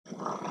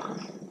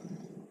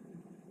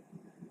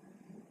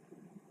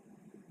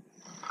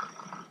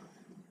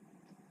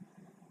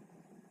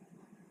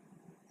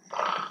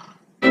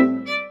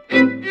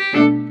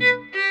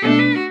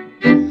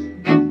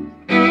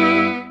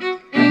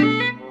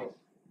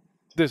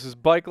This is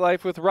Bike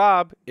Life with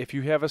Rob. If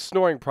you have a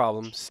snoring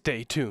problem,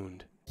 stay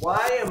tuned.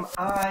 Why am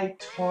I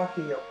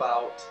talking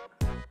about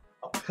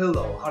a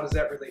pillow? How does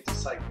that relate to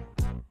cycling?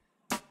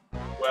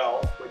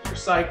 Well, when you're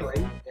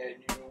cycling and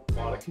you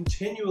want to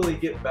continually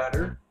get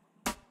better,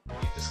 you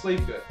need to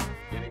sleep good.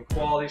 Getting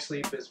quality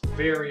sleep is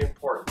very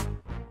important.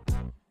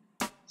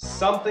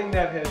 Something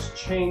that has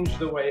changed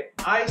the way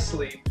I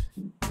sleep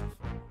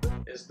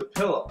is the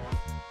pillow.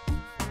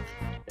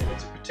 And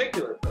it's a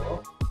particular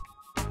pillow.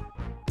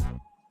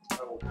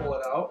 I will pull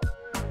it out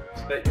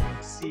so that you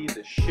can see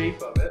the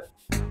shape of it.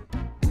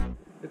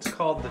 It's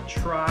called the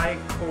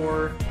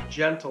Tri-Core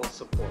Gentle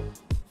Support.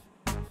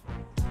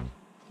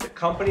 The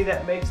company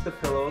that makes the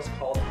pillow is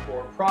called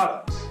Core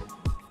Products.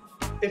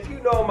 If you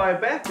know my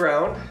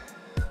background,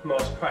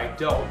 most probably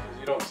don't because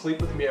you don't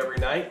sleep with me every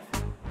night,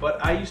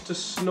 but I used to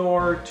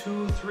snore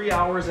 2-3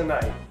 hours a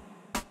night.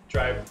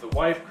 Drive the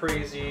wife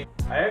crazy.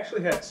 I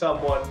actually had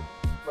someone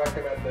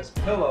recommend this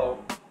pillow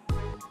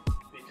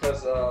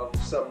because of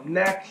some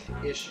neck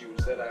issues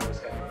that I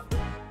was having.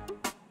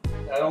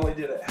 Not only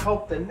did it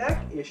help the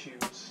neck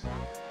issues,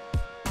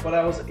 but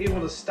I was able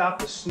to stop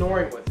the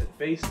snoring with it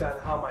based on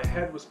how my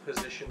head was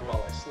positioned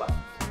while I slept.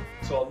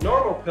 So a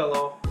normal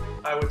pillow,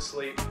 I would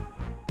sleep,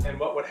 and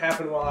what would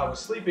happen while I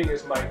was sleeping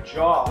is my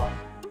jaw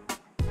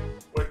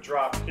would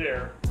drop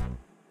here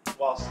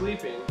while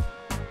sleeping,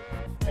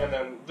 and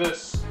then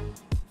this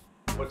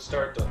would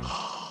start to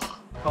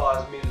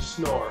cause me to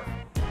snore.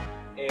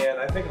 And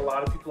I think a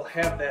lot of people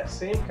have that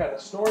same kind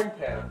of snoring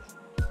pattern.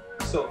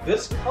 So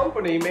this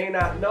company may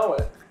not know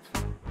it.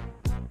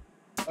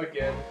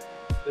 Again,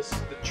 this is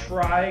the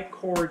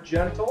Tri-Core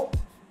Gentle,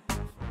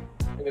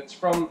 and it's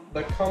from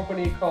the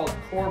company called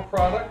Core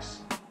Products,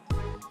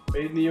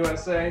 made in the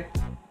USA.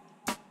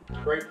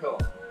 Great pillow.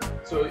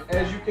 So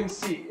as you can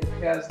see, it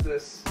has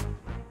this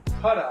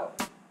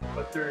cutout,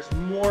 but there's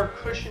more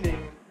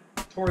cushioning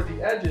toward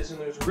the edges, and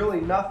there's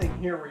really nothing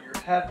here where your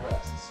head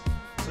rests.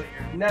 So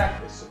your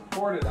neck is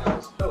supported on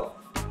this pillow.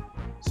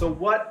 So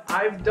what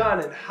I've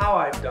done and how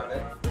I've done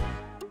it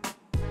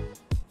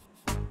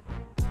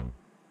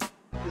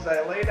is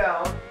I lay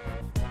down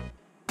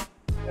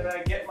and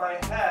I get my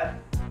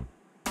head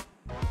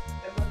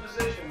in the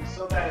position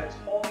so that it's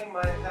holding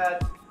my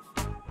head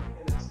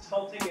and it's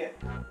tilting it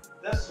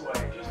this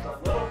way just a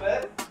little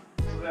bit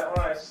so that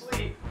when I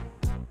sleep,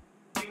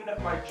 even if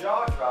my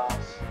jaw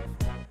drops,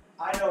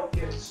 I don't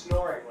get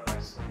snoring when I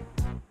sleep.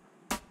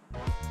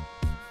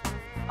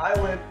 I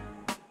went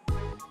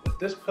with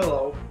this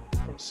pillow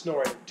from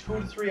snoring 2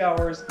 to 3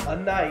 hours a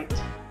night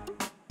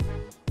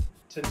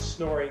to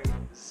snoring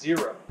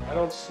 0. I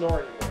don't snore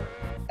anymore.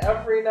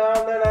 Every now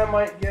and then I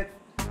might get,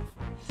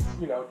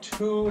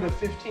 2 to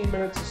 15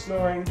 minutes of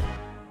snoring,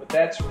 but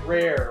that's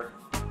rare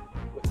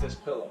with this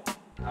pillow.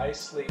 I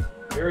sleep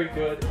very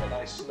good and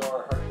I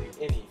snore hardly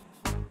any.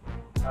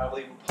 I'll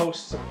even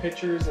post some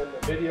pictures in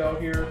the video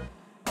here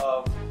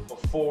of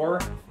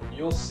before, and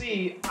you'll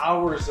see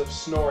hours of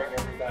snoring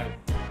every night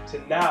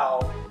to now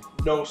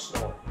no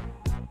snoring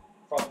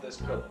from this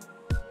pillow.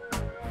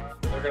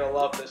 They're gonna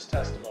love this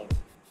testimony.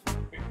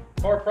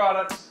 Core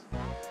Products.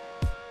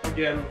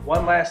 Again,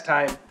 one last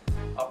time,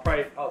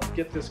 I'll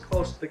get this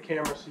close to the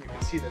camera so you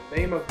can see the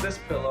name of this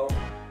pillow.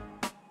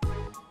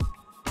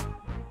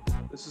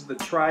 This is the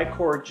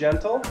Tri-Core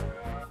Gentle,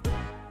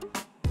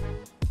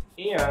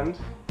 and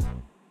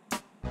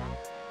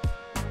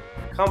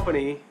the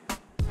company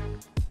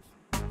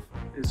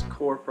is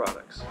Core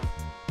Products.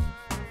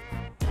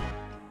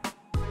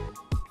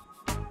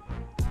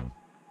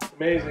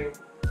 Amazing.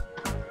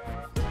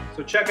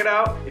 So check it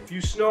out. If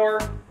you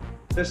snore,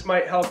 this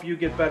might help you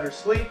get better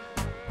sleep.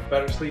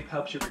 Better sleep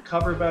helps you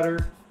recover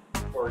better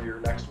for your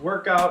next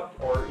workout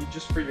or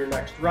just for your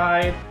next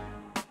ride.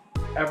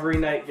 Every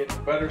night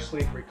getting better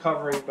sleep,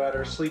 recovering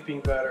better,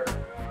 sleeping better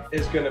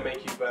is going to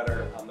make you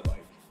better on the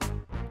bike.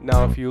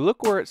 Now, if you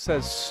look where it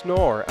says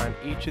snore on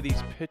each of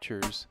these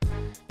pictures,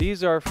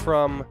 these are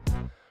from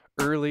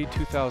early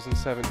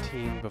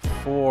 2017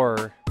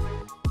 before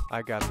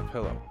I got the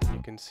pillow.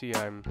 You can see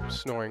I'm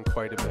snoring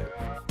quite a bit.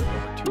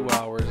 Over 2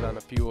 hours on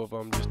a few of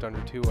them, just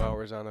under 2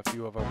 hours on a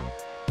few of them.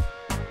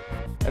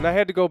 And I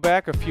had to go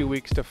back a few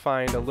weeks to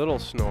find a little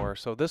snore.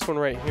 So this one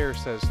right here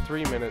says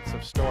 3 minutes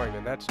of snoring,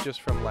 and that's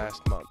just from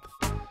last month.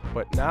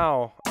 But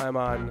now I'm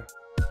on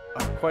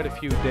quite a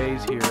few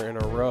days here in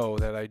a row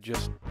that I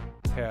just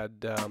had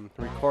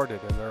recorded,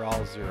 and they're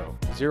all 0.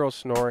 0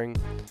 snoring.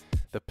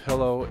 The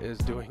pillow is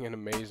doing an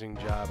amazing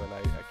job, and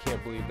I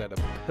can't believe that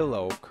a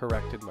pillow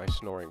corrected my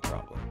snoring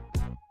problem.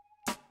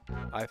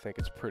 I think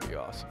it's pretty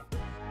awesome.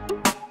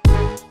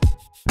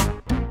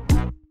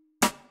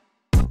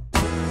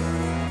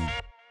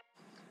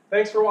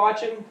 Thanks for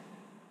watching.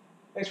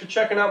 Thanks for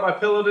checking out my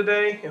pillow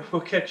today, and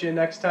we'll catch you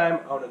next time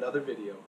on another video.